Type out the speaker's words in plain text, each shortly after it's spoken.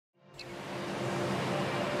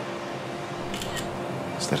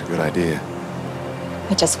Is that a good idea?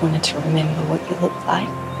 I just wanted to remember what you looked like.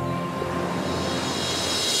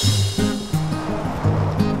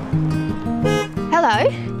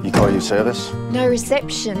 Hello? You call your service? No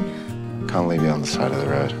reception. Can't leave you on the side of the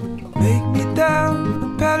road. Make me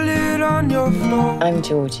down, pallet on your floor. I'm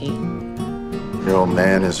Georgie. Your old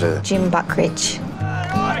man is a... Jim Buckridge.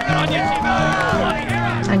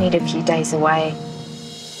 I need a few days away.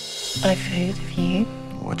 I've heard of you.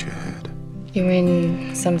 What you heard? You're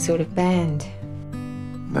in some sort of band.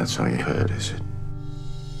 That's all you heard, is it?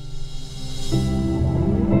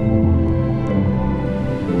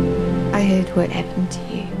 I heard what happened to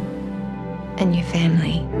you and your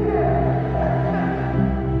family.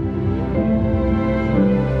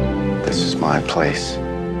 This is my place.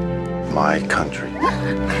 My country.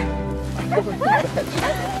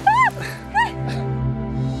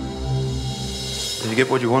 Did you get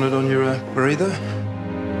what you wanted on your burrito?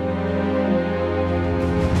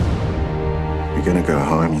 You're gonna go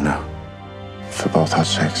home, you know. For both our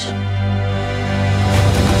sakes.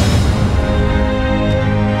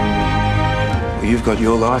 Well, you've got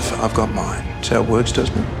your life, I've got mine. That's how it works,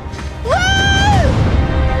 doesn't it?